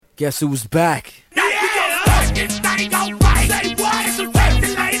Guess who's back?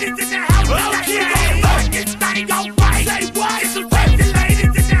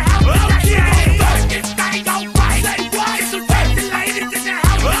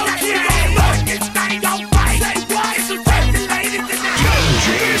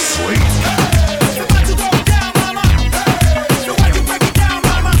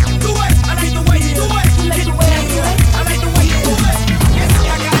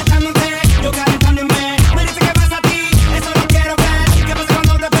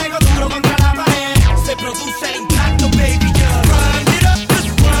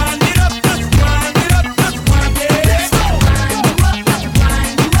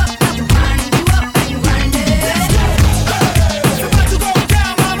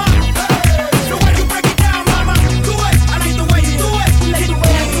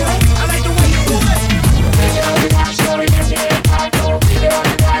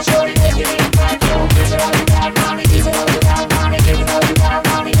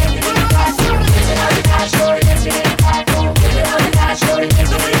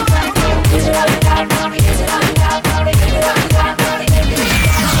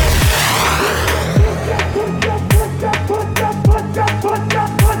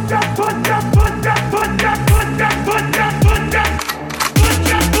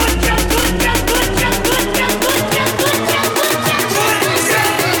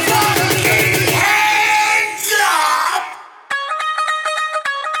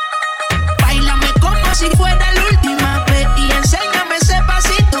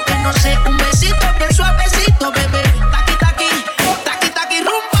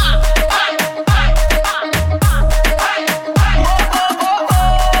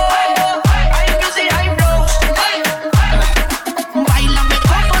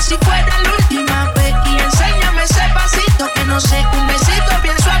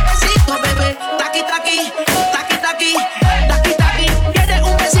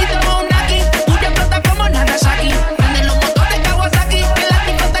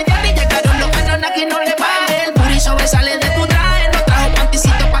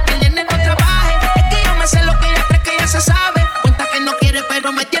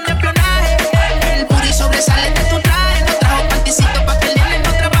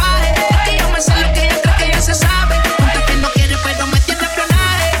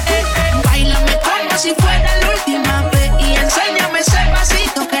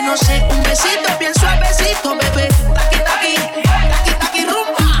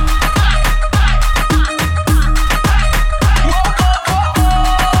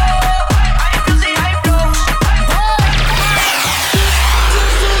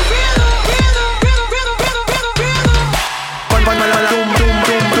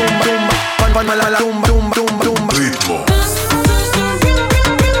 Ritmo.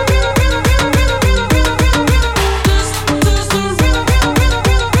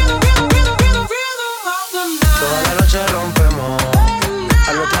 Toda la noche rompemos,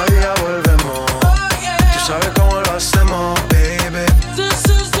 al otro día volvemos. Tú sabes cómo lo hacemos, baby.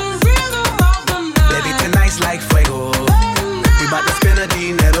 Baby, tonight's like fuego. We bout to spend the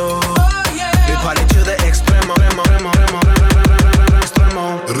dinero. We party to the extremo,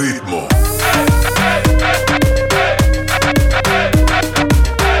 extremo. Ritmo.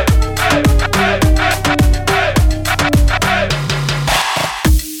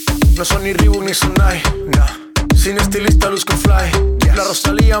 No son ni Reebok ni Sonai, nah. Sin estilista luzco fly, yes. La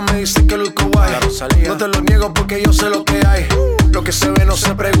Rosalía me dice que luzco guay. No te lo niego porque yo sé lo que hay. Lo que se ve no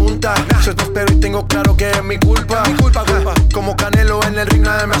se pregunta, nah. Yo te espero y tengo claro que es mi culpa. Culpa. Como Canelo en el ring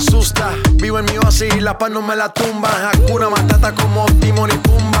nadie me asusta. Vivo en mi oasis y la paz no me la tumba. Hakuna Matata como Timon y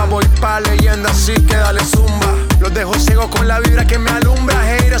Pumba. Voy pa' leyenda así que dale zumba. Los dejo ciego con la vibra que me alumbra.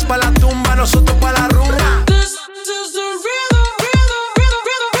 Haters pa' la tumba, nosotros pa' la rumba.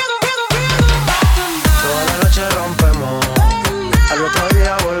 Rompemos, al otro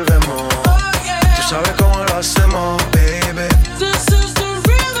día volvemos. Tú sabes cómo lo hacemos, baby.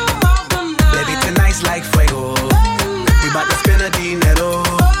 Baby, tonight's like fuego. We bout to spend the dinero.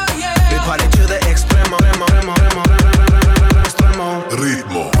 We party to the extremo, extremo.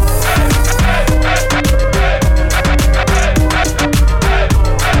 Ritmo.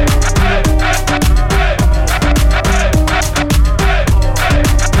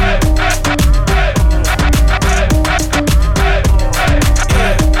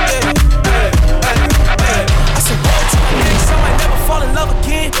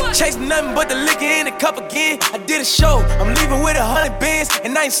 Chasing nothing but the liquor in the cup again. I did a show, I'm leaving with 100 bands,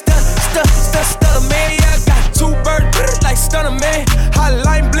 and I ain't stutter, man. Yeah, I got 2 birds, like stunner, man.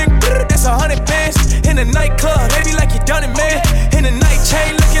 Hotline blink, that's 100 bands. In the nightclub, they be like you done it, man. In the night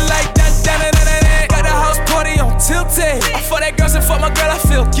chain, looking like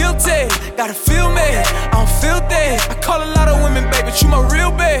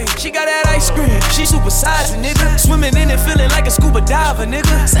Swimming in it, feeling like a scuba diver,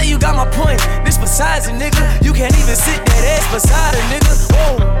 nigga. Say you got my point, this besides a nigga. You can't even sit that ass beside a nigga.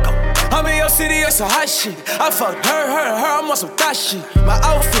 Whoa. I'm in your city, it's some hot shit. I fucked her, I'm on some thot shit. My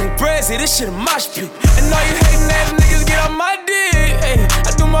outfit brazy, this shit a mosh pit. And all you hating ass niggas get on my dick. Ay,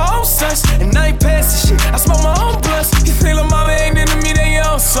 I do my own stunts, and I ain't passing shit. I smoke my own blunts. You feel like mama ain't into me, then you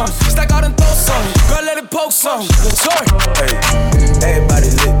own something. Stack out and throw something, girl let it poke something. Sorry. Hey, everybody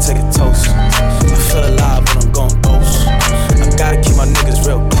lit, take a toast. I feel alive when I'm going ghost. I gotta keep my niggas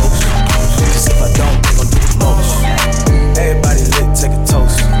real close. Cause if I don't, they gon' do the most. Everybody lit, take a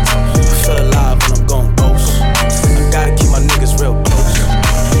toast. I feel alive when I'm going ghost. I gotta keep my niggas real close.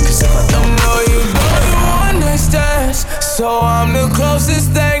 Cause if I don't, know you understand. So I'm the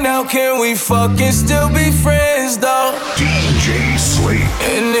closest thing. Now can we fucking still be friends though? DJ Slate.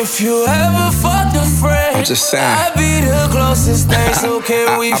 And if you ever fucked a friend, I'm just saying, I'd be the closest thing. So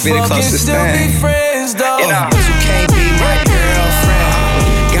can we fucking still be friends though? You know, you can't be my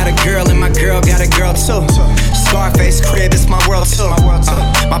girlfriend. Got a girl and my girl got a girl too. Scarface crib, it's my world too.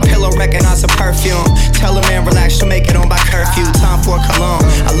 My pillow recognize a perfume. Tell a man relax, she'll make it on by curfew. Time for cologne,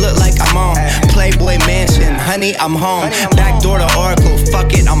 I look like I'm on Playboy Mansion, honey, I'm home. Back door to Oracle,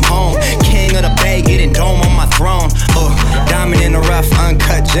 fuck it, I'm home. King of the Bay, getting dome on my throne. Diamond in the rough,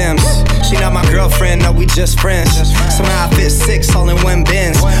 uncut gems. She not my girlfriend, no, we just friends. Somehow I fit 6 all in one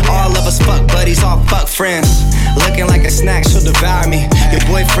Benz. All of us fuck buddies, all fuck friends. Looking like a snack, she'll devour me. Your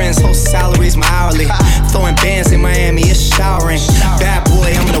boyfriend's whole salary's my hourly. Throwing bands in Miami, it's showering. Bad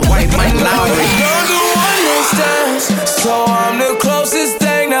boy, I'm the white Mike Lowry. Don't do understand. So I'm the closest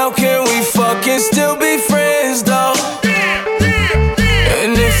thing. Now can we fucking still be friends though?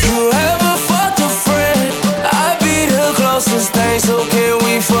 And if you ever fucked a friend, I'd be the closest thing. So can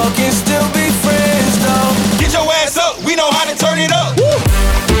we fucking still be friends though? Get your ass up, we know how to turn it up. Woo!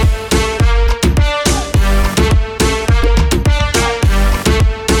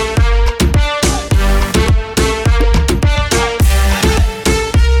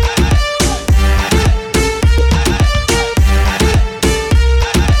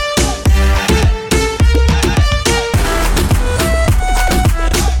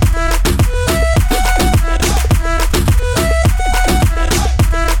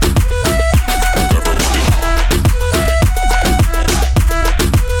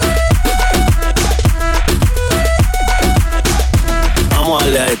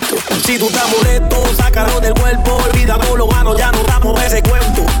 Si tú estás molesto, sácalo del cuerpo. Olvida todo lo gano, ya no damos ese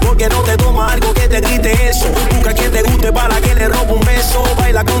cuento. Porque no te tomas algo que te grite eso. Busca quien te guste para que le robe un beso.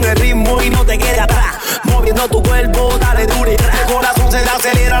 Baila con el ritmo y no te quede atrás. Moviendo tu cuerpo, dale duro y tra. El corazón se te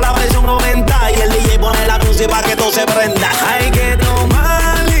acelera, la presión aumenta. Y el DJ pone la música para que todo se prenda. Hay que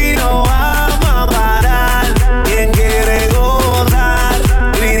tomar y no vamos a parar. Quien quiere gozar,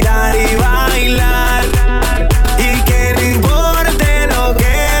 gritar y bailar. Y que no importe lo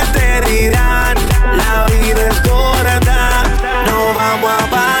que te dirán. La vida es corta, no vamos a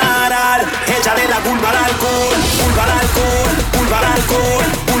parar. Échale la culpa al alcohol, culpa al alcohol, culpa al alcohol,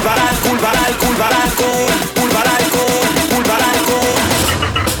 culpa al alcohol, culpa al alcohol, culpa al alcohol, culpa al alcohol, culpa al alcohol.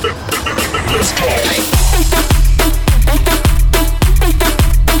 Let's go.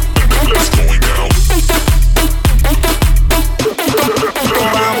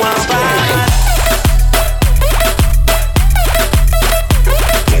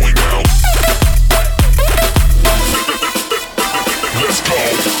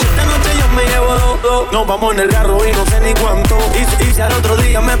 Nos vamos en el carro y no sé ni cuánto. Y si al otro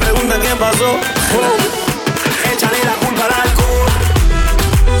día me preguntan qué pasó, échale la culpa al alcohol.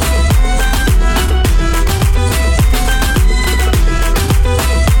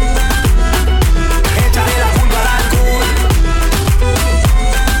 Échale la culpa al alcohol.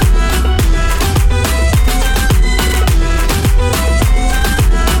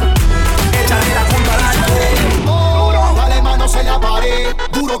 Échale la culpa al alcohol. Dale manos en la pared,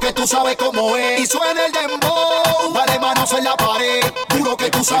 duro que tú sabes cómo es. Y suena el dembow, dale manos en la pared, duro que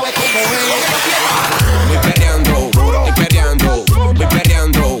tú sabes cómo es. Voy perreando, voy perreando, voy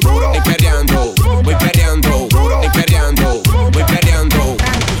perreando, voy perreando, voy perreando, voy perreando, voy perreando.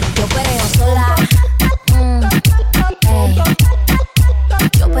 Yo perreo sola,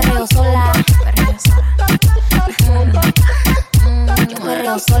 yo perreo sola, yo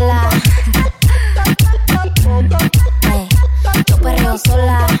perreo sola, yo perreo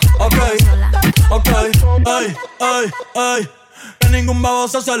sola. Ay, que ningún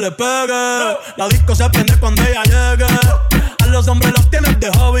baboso se le pegue. La disco se prende cuando ella llegue. A los hombres los tienes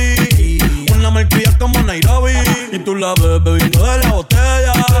de hobby. Una marquilla como Nairobi. Y tú la ves bebiendo de la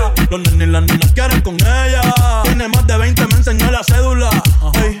botella. Los nenes y las nenas quieren con ella. Tiene más de 20, me enseñó la cédula.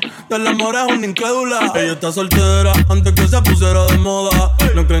 Ay, del amor es una incrédula. Ella está soltera antes que se pusiera de moda.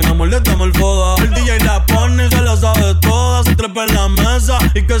 No creen amor, le damos el foda. El DJ la pone y se la sabe toda. Se trepa en la mesa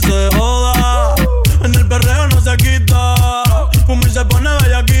y que se joda. En el perreo no se quita. Fuma y se pone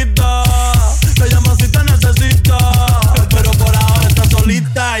bellaquita. Te llama si te necesita. Pero por ahora está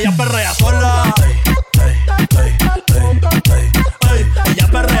solita. Ella perrea sola. Ella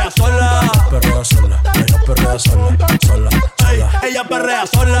perrea sola. Perrea sola, ella perrea sola, sola, sola. Ella perrea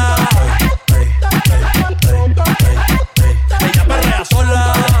sola. Ella perrea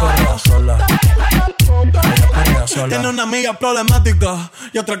sola. Perrea sola. Ella perrea sola. Tiene una amiga problemática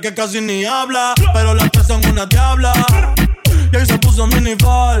y otra que casi ni habla, pero las tres son una diabla. Y ahí se puso mini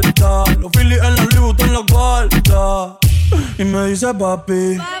falta. Los Phillies en la Louis Vuitton los guarda. Y me dice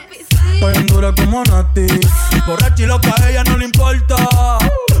papi, estoy en dura como Nati. Borracha y loca, a ella no le importa.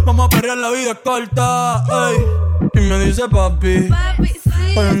 Vamos a perrear, la vida es corta. Ey. Y me dice papi,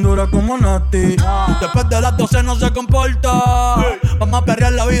 estoy en dura como Nati. Después de las 12 no se comporta. Vamos a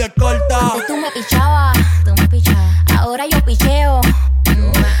perrear, la vida es corta. Antes tú me pichabas, ahora yo picheo.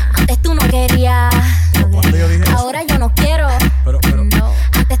 Antes tú no querías, ahora yo no quiero. No.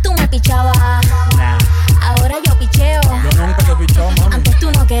 Antes tú me pichabas, ahora yo picheo. Yo nunca te he pichado, mami. Antes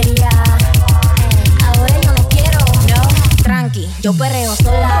tú no querías, ahora yo no quiero. No, tranqui, yo perreo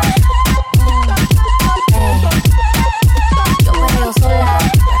sola. Yo perreo sola.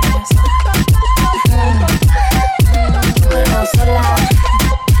 Perreo sola.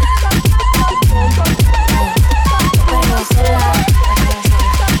 Perreo sola.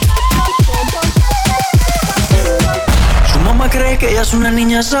 Su mamá cree que ella es una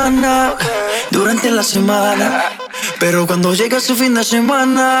niña sana durante la semana, pero cuando llega su fin de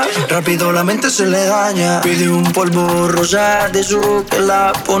semana, rápido la mente se le daña. Pide un polvo rosa de su que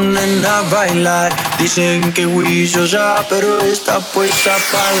la ponen a bailar. Dicen que juiciosa, pero está puesta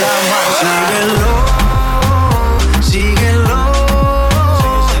para la mar. Síguelo, síguelo.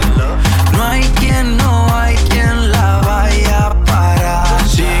 No hay quien la vaya a parar.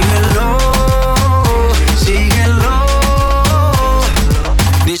 Síguelo, síguelo.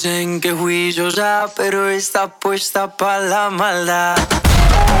 Dicen que juiciosa, pero está puesta para la maldad.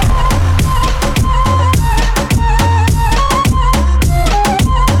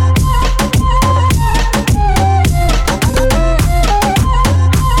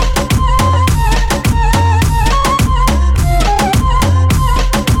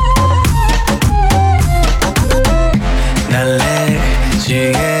 Dale,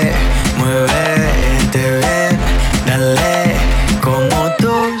 sigue, muévete bien. Dale, como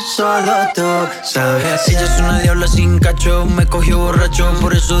tú, solo tú sabes. Ella es una diabla sin cacho, me cogió borracho,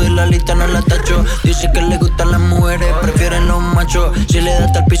 por eso de la lista no la tacho. Dice que le gustan las mujeres, prefieren los machos. Si le da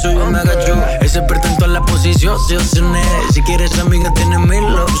hasta el piso yo me agacho. Es experta en todas las posiciones. Si quieres amiga tienes mil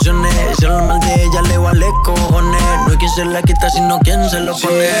opciones. Si habla mal de ella le vale cojones. No hay quien se la quita sino quien se lo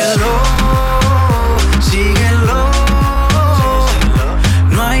pone. Síguelo, síguelo.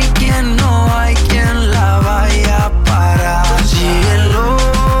 No hay quien la vaya a parar. Síguelo,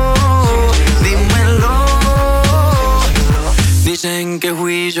 dímelo. Dicen que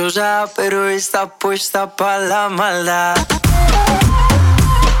juiciosa, pero está puesta para la maldad.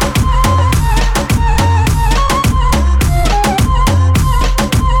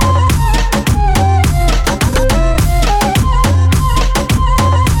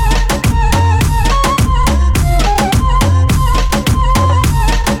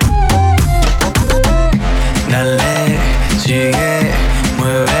 Dale, sigue,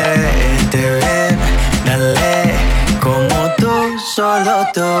 muévete bien. Dale, como tú, solo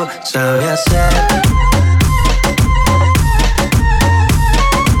tú sabes hacer.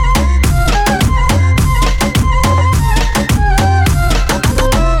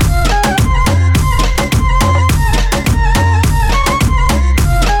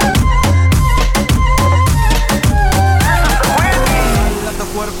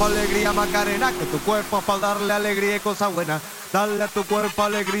 Alegría Macarena, que tu cuerpo es para darle alegría y cosas buenas. Dale a tu cuerpo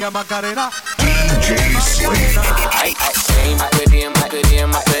alegría Macarena.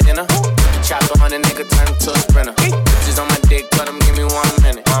 Chop 100 nigga turn to a sprinter. Bitches on my dick, tell them give me 1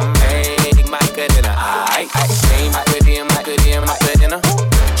 minute. Hey, Macarena. Macarena.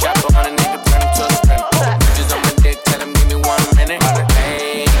 Chop 100 nigga turn to a sprinter. Bitches on my dick, tell them give me 1 minute.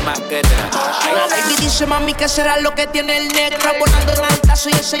 Hey, Macarena. La baby dice mami que será lo que tiene el negro. Volando en alta,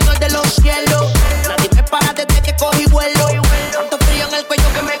 soy el señor de los cielos. Nadie me para desde que cogí vuelo. Tanto frío en el cuello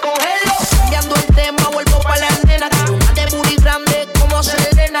que me congelo. Cambiando el tema, vuelvo pa' la nena. Quiero una de booty grande como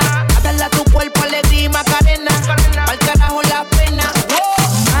Selena. Dale a tu cuerpo alegría y Macarena. Pa'l carajo la pena.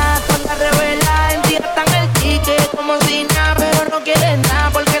 Con la revela en ti están el ticket como si nada, pero no quieres nada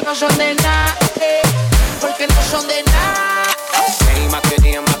porque no soy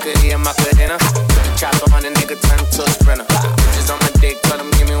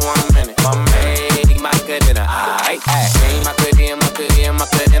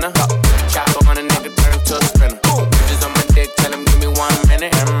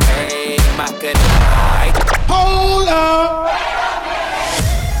minute. Hey, Macarena. Hold up.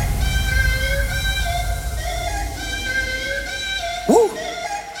 Woo.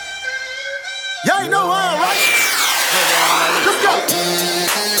 Y'all know how, right? Let's go.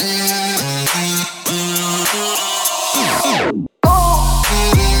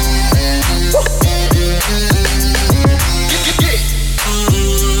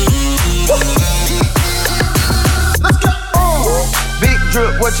 Let's go. Big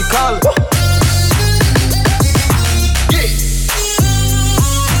drip, what you call it?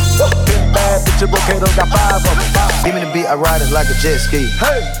 Bad bitch, Bocato got 5 of them. Give me the beat, I ride it like a jet ski.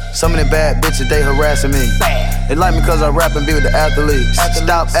 Hey. Some of them bad bitches, they harassing me. They like me cause I rap and be with the athletes.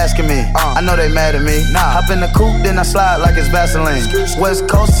 Stop asking me, I know they mad at me. Hop in the coupe, then I slide like it's Vaseline. West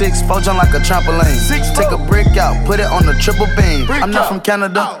Coast 6'4", jump like a trampoline. Take a brick out, put it on the triple beam. I'm not from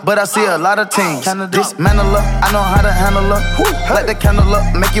Canada, but I see a lot of teams. Dismantle her, I know how to handle her. Light the candle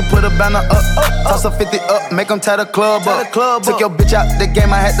up, make you put a banner up. Toss a 50 up, make them tie the club up. Took your bitch out the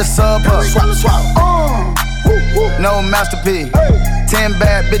game, I had to sub her. No masterpiece. 10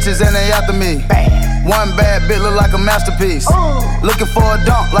 bad bitches and they after me. One bad bitch look like a masterpiece. Looking for a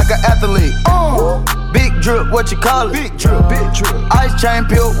dunk like an athlete. Big drip, what you call it? Big drip, big drip. Ice chain,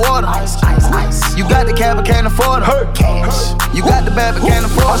 pure water. Ice. You got the cab but can't afford it. You got the bad but can't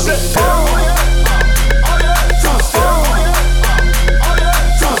afford it.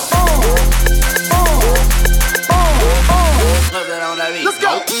 Let's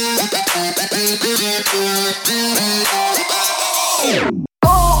go.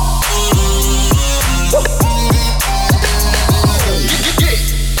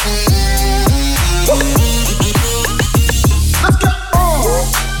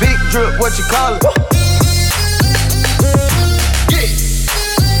 Big drip, what you call it?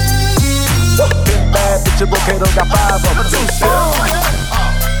 Bad bitch, Bocato got 5 of them. Two-step. Oh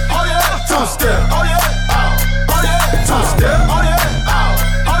yeah. Two-step. Oh yeah. Two-step. Oh yeah.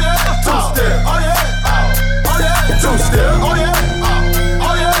 Two-step. Oh yeah. Two-step. Oh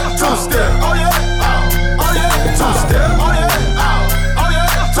yeah. Two-step. Oh yeah. Two-step. Oh yeah.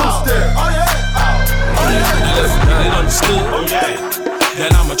 Two-step. Oh yeah. Let's get it understood. Oh yeah.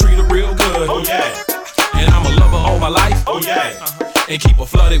 That I'ma treat her real good. Oh yeah. And I'ma love her all my life. Oh yeah. And keep her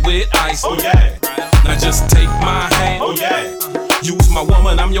flooded with ice. Oh yeah. Now just take my hand. Oh yeah. Use my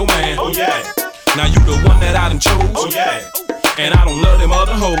woman, I'm your man. Oh yeah. Now you the one that I done chose. Oh yeah. And I don't love them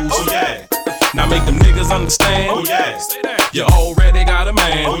other hoes. Oh yeah. Now make them niggas understand. Oh yeah. You already got a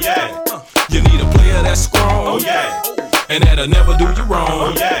man. Oh yeah. You need a player that's strong. Oh yeah. And that'll never do you wrong.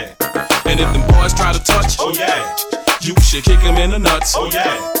 Oh yeah. And if them boys try to touch, oh yeah, you should kick them in the nuts. Oh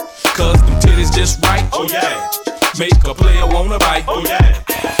yeah. Cause them titties just right. Oh yeah. Make a player wanna bite. Oh yeah.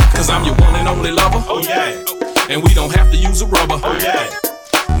 Cause I'm your one and only lover. Oh yeah. And we don't have to use a rubber. Oh yeah.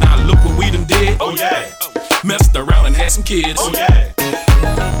 Now look what we done did. Oh yeah. Messed around and had some kids. Oh yeah.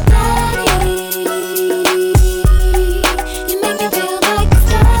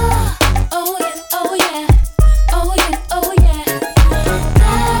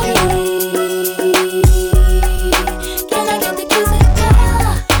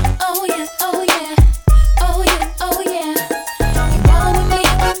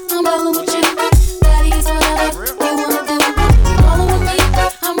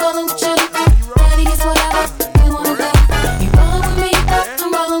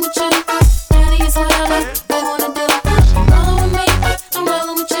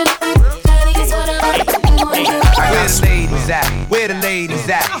 Where the ladies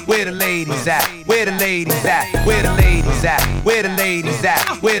at? Where the ladies at? Where the ladies at? Where the ladies at? Where the ladies at?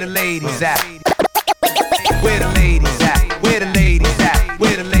 Where the ladies at? Where the ladies at? Where the ladies at?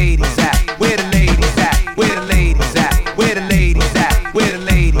 Where the ladies at? Where the ladies at? Where the ladies at? Where the ladies at? Where the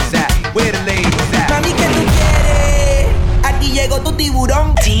ladies at? Where the ladies at? Mami, ¿qué tú quieres? Aquí llegó tu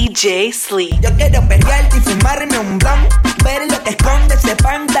tiburón. DJ Sleep. Yo quiero perrearte y fumarme un blunt. Ver lo que esconde ese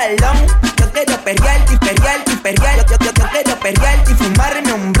pantalón. Yo quiero perrearte y perrearte y perrearte. Yo quiero perrearte y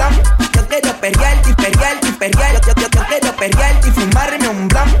fumarme un blunt. Yo quiero perrearte y perrearte y perrearte. Yo quiero perrearte y fumarme un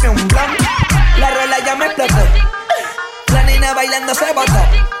blunt, un blunt. La rola ya me explotó. La nena bailando se botó.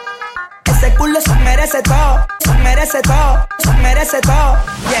 Ese culo se merece todo. Se merece todo. Se merece todo.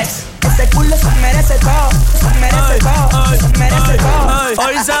 Yes. Ese culo se merece todo. Se merece todo. Se merece todo.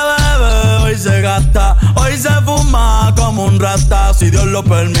 Hoy se bebe, hoy se gasta, hoy se fuma como un rata, si Dios lo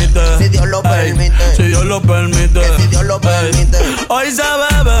permite. Si Dios lo permite. Si Dios lo permite. Si Dios lo permite. Hoy se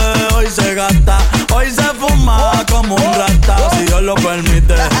bebe, hoy se gasta, hoy se fuma como un rata, si Dios lo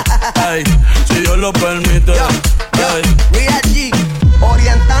permite. Si Dios lo permite. Real G,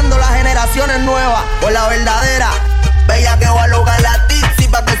 orientando las generaciones nuevas por la verdadera. Bella que va a lograr la tica.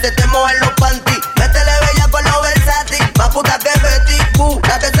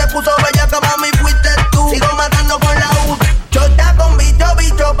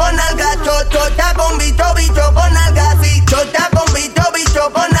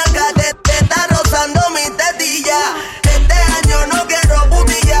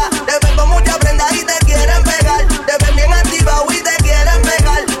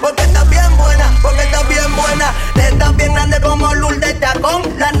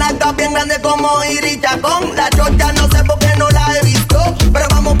 como irita con la chocha, no sé por qué no la he visto, pero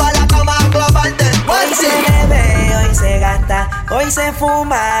vamos pa' la cama a clavarte. Hoy se bebe, hoy se gasta, hoy se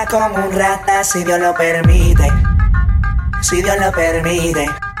fuma como un rata, si Dios lo permite, si Dios lo permite.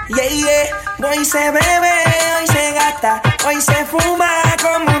 Yeah, yeah. Hoy se bebe, hoy se gasta, hoy se fuma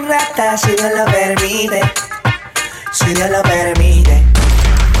como un rata, si Dios lo permite, si Dios lo permite.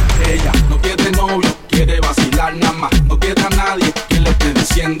 Ella no quiere novio, quiere vacilar nada más. No quiere a nadie que le esté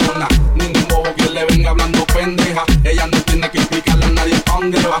diciendo nada. Ningún bobo que le venga hablando pendeja. Ella no tiene que explicarle a nadie pa'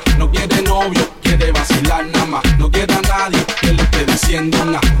 dónde va. No quiere novio, quiere vacilar nada más. No quiere a nadie que le esté diciendo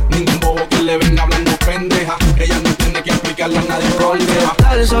nada. Ningún bobo que le venga hablando pendeja. Ella no tiene que explicarle a nadie pa' dónde va.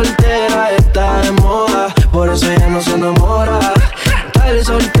 Estar soltera está de moda, por eso ella no se enamora. Estar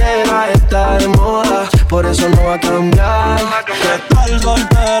soltera está de moda, por eso no va a cambiar. Estar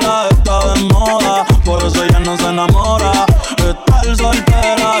soltera está de moda, por eso ella no se enamora. Estar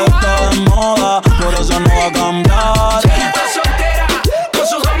soltera está de moda, por eso no va a cambiar. Está soltera, con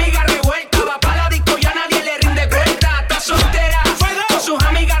sus amigas revueltas, va pa' la disco y a nadie le rinde cuenta. Está soltera, con sus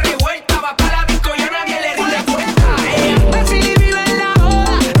amigas revueltas, va pa' la disco y a nadie le rinde cuenta. Ella vacila y vive en la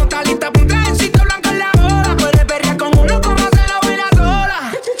joda, no está lista pa' un trajecito blanco en la boda. Puede perrear con uno como se lo baila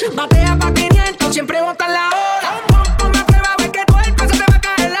sola. Batea pa' 500, siempre bota la hora. Ponme a prueba, ve que tu cuerpo se te va a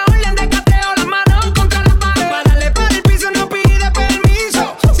caer la orden de cateo, las manos contra la pared. Para darle para el piso no pide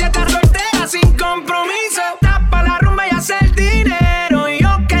permiso. Si estás soltera sin compromiso, tapa la rumba y hace el dinero. Y yo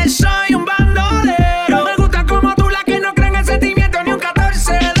que soy un bandolero, me gusta como tú, la que no cree en el sentimiento ni un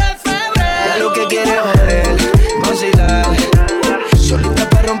 14 de febrero. Lo que quiere joder, vacilar. Solita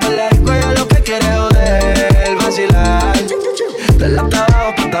para romper la disco, ella lo que quiere joder, vacilar. De la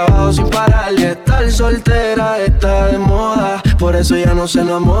abajo pa' abajo sin parar. Y estar soltera está de moda, por eso ya no se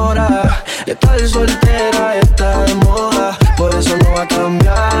enamora. Estar soltera está de moda, por eso no va a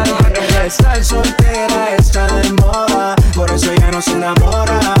cambiar. Estar soltera está de moda, por eso ya no se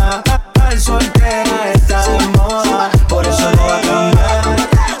enamora. Estar soltera está de moda, por eso no va a cambiar.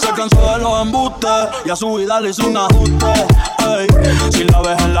 Se cansó de los embustes y a su vida le hizo un ajuste. Ey, si la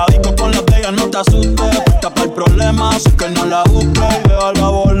ves en la disco con las de ella no te asustes. Tapa el problema, así que no la busques. Y déjala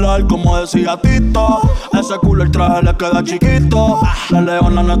volar como decía Tito. Ese culo el traje le queda chiquito. La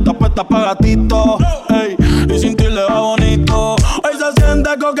leona no está puesta pa' gatito. Ey, y sin ti le va bonito. Hoy se siente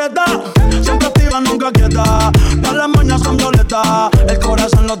coqueta, siempre activa, nunca quieta. Todas las mañas son violetas, el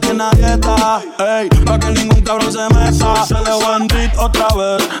corazón lo tiene a dieta. Ey, pa' que ningún cabrón se meta. Se dejó en beat otra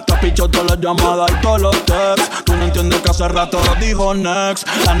vez. Te pichó todas las llamadas y todos los texts. Tú no entiendes que hace rato lo dijo next.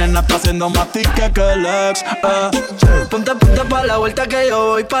 La nena está haciendo más tique que el ex. Ponte pa' la vuelta que yo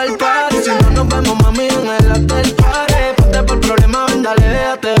voy pa'l party. Si no nos vemos, mami, en el after party. Ponte por problema, ven, dale,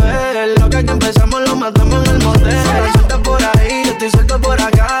 déjate ver. Lo que aquí empezamos lo matamos en el motel. Suelta por ahí, yo estoy suelto por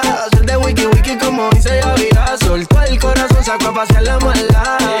acá. Hacer de wiki wiki como dice Yavira. Soltó el corazón, sacó a pasear la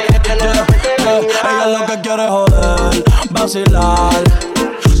maldad. Ella lo que quiere joder, vacilar.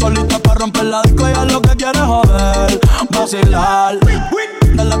 Solita para romper la disco, ella lo que quiere joder, vacilar.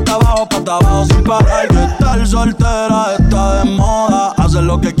 De la abajo pa' abajo sin parar. Que estar soltera está de moda, hacer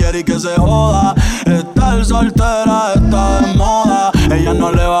lo que quiere y que se joda. Estar soltera está de moda, ella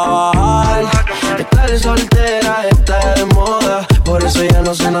no le va a bajar. Estar soltera está de moda, por eso ella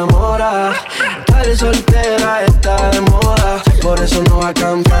no se enamora. Estar soltera está de moda, por eso no va a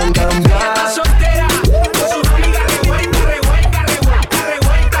cambiar. Está soltera, con sus amigas revuelta, revuelta, revuelta,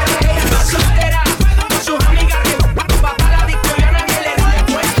 revuelta. Ella está soltera, con sus amigas revuelta, va pa' la disco y a nadie le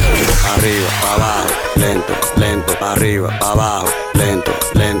rinde cuenta. Arriba, pa' abajo, lento, lento, pa' arriba, pa' abajo, lento,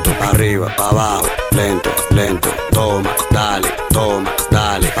 lento, pa' arriba, pa' abajo, lento, lento, toma, dale,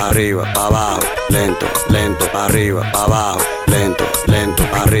 pa' arriba, pa' abajo, lento, lento, pa' arriba, pa' abajo, lento, lento,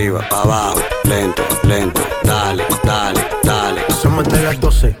 pa' arriba, pa' abajo, lento, lento, dale. Somos de las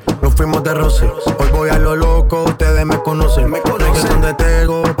 12, nos fuimos de roce. Hoy voy a lo loco, ustedes me conocen. Reggaeton de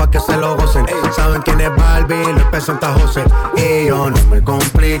Tego, pa' que se lo gocen. Saben quién es Barbie, les presenta José. Y yo no me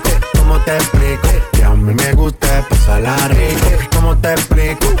complique, ¿cómo te explico? Que a mí me gusta pasarla rico. ¿Cómo te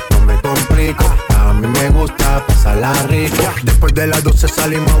explico? No me complico. A mí me gusta pasarla rico. Después de las 12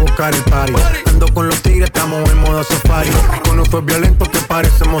 salimos a buscar el party. Ando con los tigres, estamos en modo safari. Uno fue violento que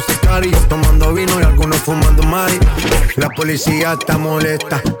parecemos sicarios, tomando vino y algunos fumando mari. La policía está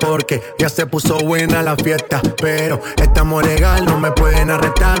molesta porque ya se puso buena la fiesta, pero estamos legal, no me pueden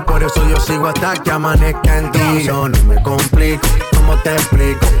arrestar. Por eso yo sigo hasta que amanezca en ti. Yo no me complico, ¿cómo te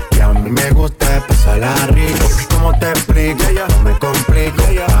explico? Que a mí me gusta pasarla rico. ¿Cómo te explico? No me complico.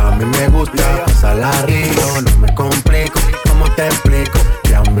 A mí me gusta pasarla rico. No me complico. ¿Cómo te explico?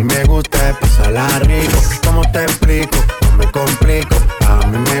 Que a mí me gusta pasarla rico. ¿Cómo te explico? No me complico. A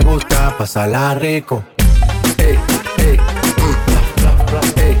mí me gusta a pasarla rico. Ey, ey,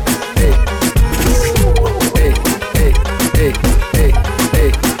 ey, ey, ey, ey, ey,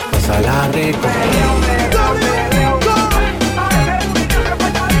 ey, pasarla rico.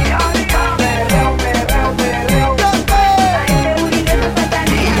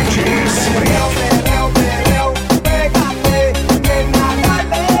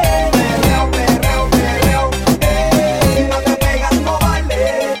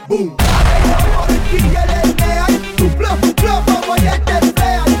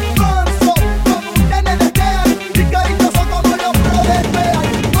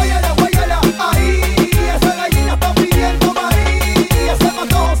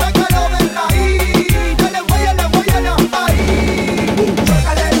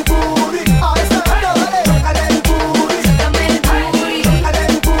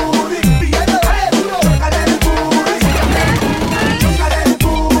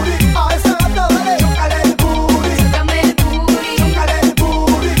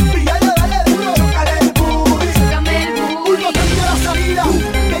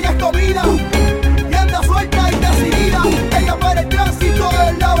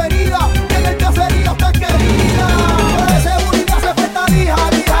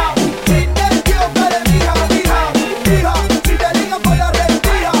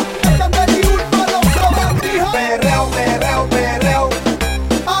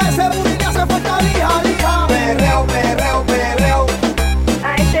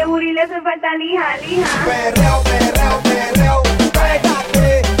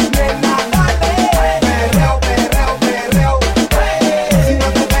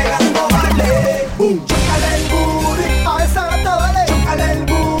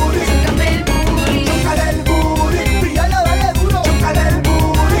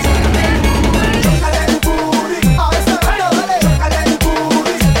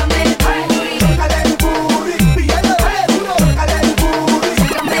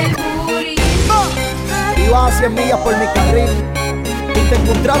 Por mi carril y te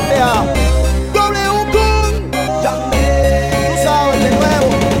encontraste a W Kun. Tú sabes, de nuevo,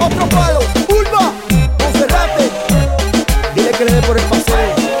 otro palo, Ulva, Monserrate. Dile que le dé por el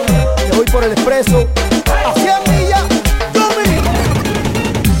paseo, que voy por el expreso, a 100 millas,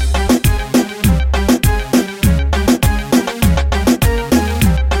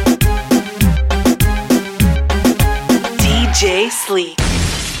 DJ Sleep.